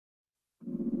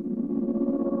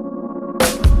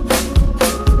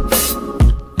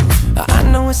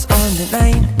what's on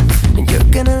tonight, and you're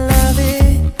gonna love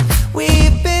it.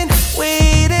 We've been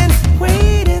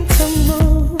waiting to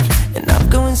move, and I'm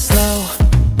going slow.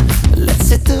 Let's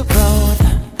hit the road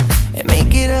and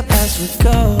make it up as we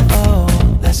go. Oh,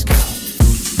 let's go.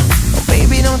 Oh,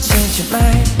 baby, don't change your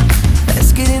mind.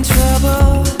 Let's get in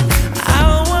trouble. I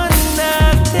want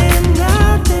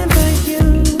nothing but you.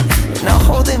 No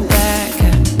holding back.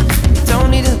 Don't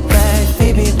need a bag,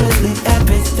 baby. We'll leave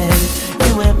everything.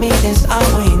 You and me is all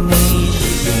we need.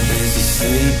 We've been busy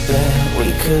sleeping. We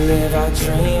could live our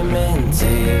dream in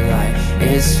daylight.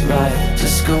 It's right.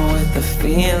 Just go with the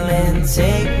feeling.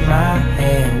 Take my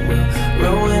hand. We'll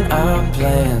ruin our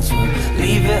plans. We'll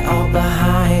leave it all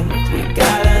behind. We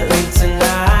gotta leave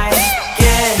tonight.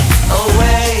 Get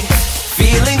away.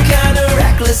 Feeling kinda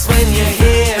reckless when you're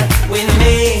here with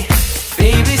me.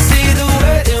 Baby, say the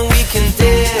word and we can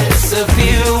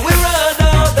disappear. We run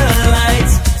all the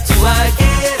lights to our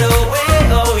getaway.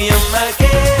 Oh, you're my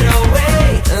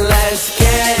getaway. Let's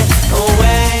get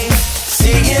away.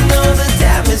 Seeing all the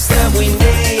damage that we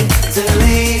need to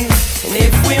leave. And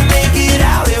if we make it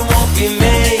out, it won't be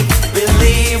make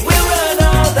believe. We run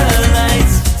all the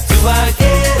lights to our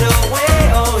getaway.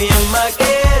 Oh, you're my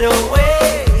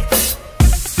getaway.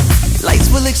 Lights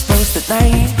will expose the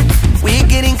night. We're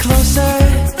getting closer.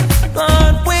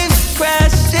 Blonde waves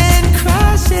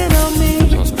crashing on me.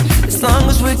 As long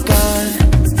as we're gone,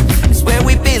 it's where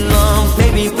we belong.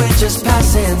 Maybe we're just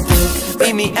passing through.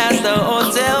 Meet me at the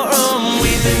hotel room.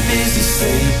 We've been busy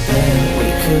sleeping. We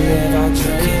could live our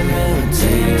dream in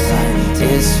daylight.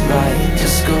 It's right.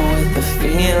 Just go with the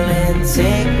feeling.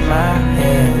 Take my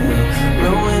hand.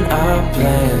 We'll ruin our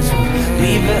plans. We'll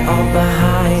leave it all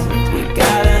behind. We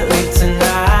gotta